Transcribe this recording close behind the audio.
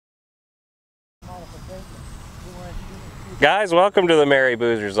Guys, welcome to the Merry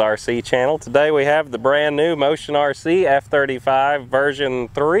Boozers RC channel. Today we have the brand new Motion RC F-35 version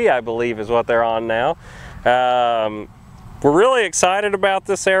 3, I believe is what they're on now. We're really excited about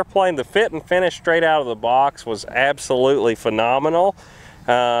this airplane. The fit and finish straight out of the box was absolutely phenomenal.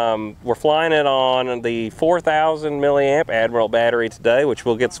 We're flying it on the 4,000 milliamp Admiral battery today, which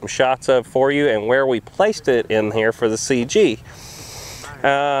we'll get some shots of for you and where we placed it in here for the CG.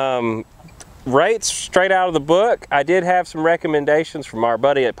 Rates straight out of the book. I did have some recommendations from our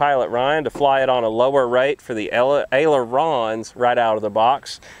buddy at Pilot Ryan to fly it on a lower rate for the ailerons right out of the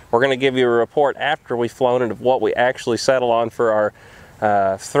box. We're going to give you a report after we've flown it of what we actually settle on for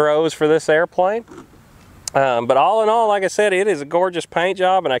our throws for this airplane. But all in all, like I said, it is a gorgeous paint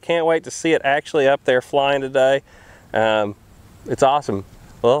job and I can't wait to see it actually up there flying today. It's awesome.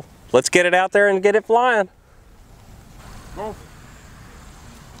 Well, let's get it out there and get it flying. Cool.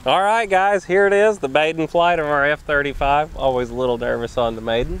 All right, guys, here it is, the maiden flight of our F-35. Always a little nervous on the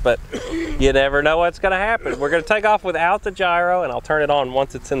maiden, but you never know what's going to happen. We're going to take off without the gyro, and I'll turn it on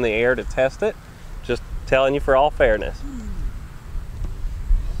once it's in the air to test it. Just telling you for all fairness.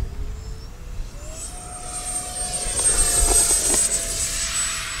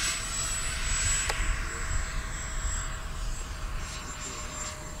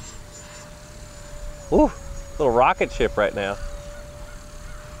 Ooh, little rocket ship right now.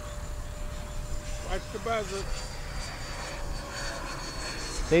 Watch the buzzer.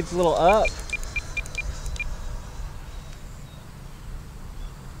 Needs a little up.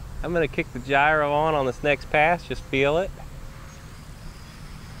 I'm gonna kick the gyro on this next pass, just feel it.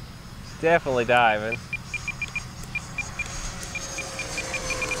 It's definitely diving.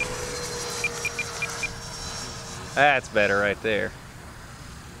 That's better right there.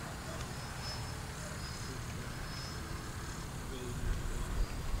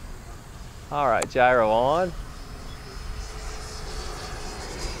 All right, gyro on.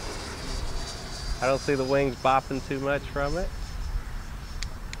 I don't see the wings bopping too much from it.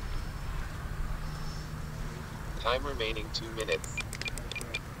 Time remaining 2 minutes.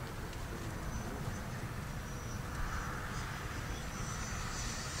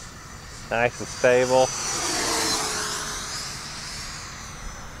 Nice and stable.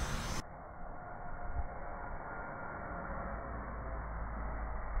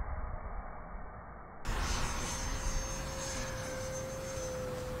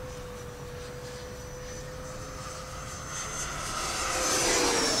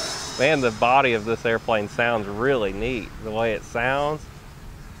 Man, the body of this airplane sounds really neat, the way it sounds.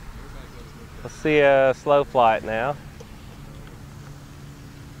 Let's see a slow flight now.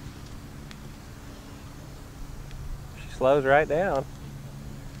 She slows right down.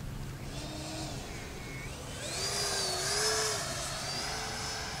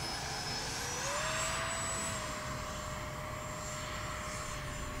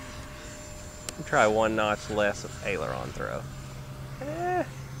 Try 1 notch less of aileron throw.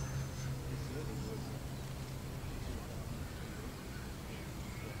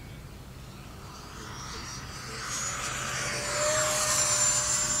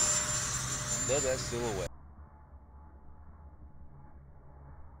 That silhouette.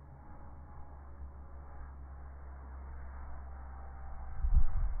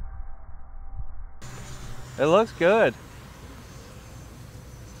 It looks good.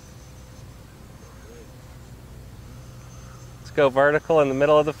 Let's go vertical in the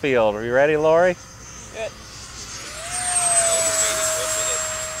middle of the field. Are you ready, Lori? Good.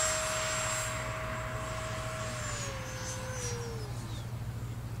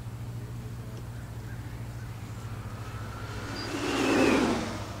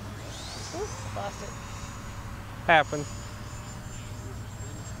 Happened.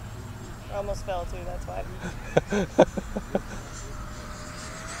 I almost fell too, that's why.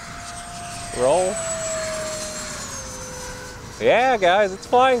 Roll. Yeah, guys, it's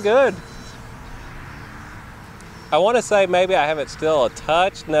flying good. I want to say maybe I have it still a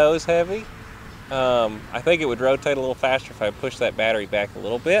touch nose heavy. I think it would rotate a little faster if I push that battery back a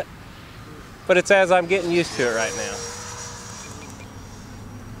little bit. But it's as I'm getting used to it right now.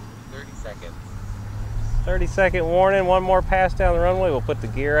 30 seconds. 30-second warning, 1 more pass down the runway, we'll put the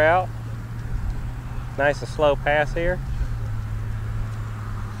gear out. Nice and slow pass here.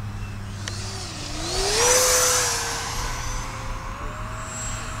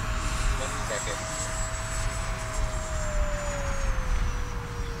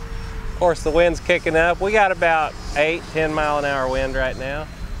 Of course, the wind's kicking up. We got about 8-10 mile an hour wind right now.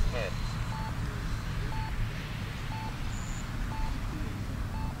 10.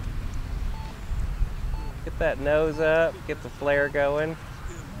 Get that nose up, get the flare going.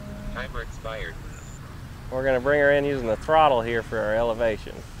 Timer expired. We're going to bring her in using the throttle here for our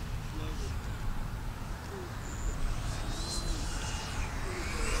elevation.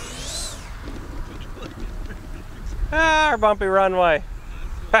 Ah, our bumpy runway.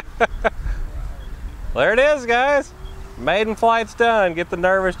 There it is, guys. Maiden flight's done. Get the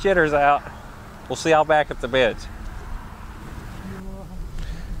nervous jitters out. We'll see y'all back at the bench.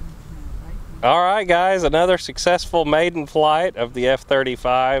 All right, guys, another successful maiden flight of the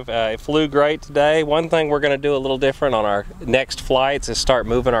F-35. It flew great today. One thing we're going to do a little different on our next flights is start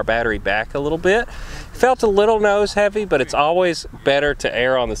moving our battery back a little bit. Felt a little nose heavy, but it's always better to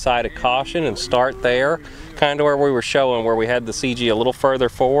err on the side of caution and start there, kind of where we were showing, where we had the CG a little further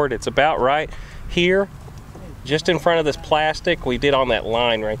forward. It's about right here, just in front of this plastic. We did on that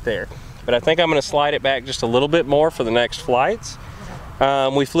line right there. But I think I'm going to slide it back just a little bit more for the next flights.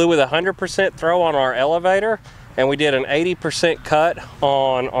 We flew with 100% throw on our elevator, and we did an 80% cut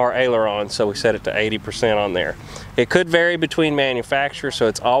on our aileron, so we set it to 80% on there. It could vary between manufacturers, so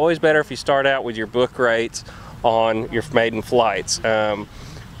it's always better if you start out with your book rates on your maiden flights.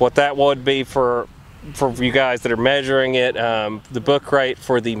 What that would be for you guys that are measuring it, the book rate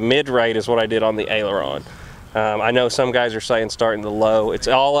for the mid rate is what I did on the aileron. I know some guys are saying starting the low. It's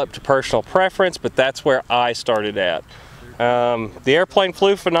all up to personal preference, but that's where I started at. The airplane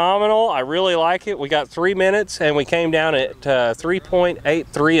flew phenomenal. I really like it. We got 3 minutes and we came down at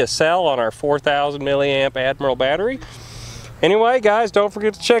 3.83 a cell on our 4,000 milliamp Admiral battery. Anyway, guys, don't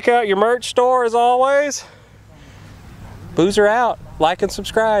forget to check out your merch store as always. Boozer out. Like and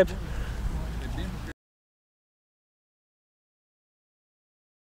subscribe.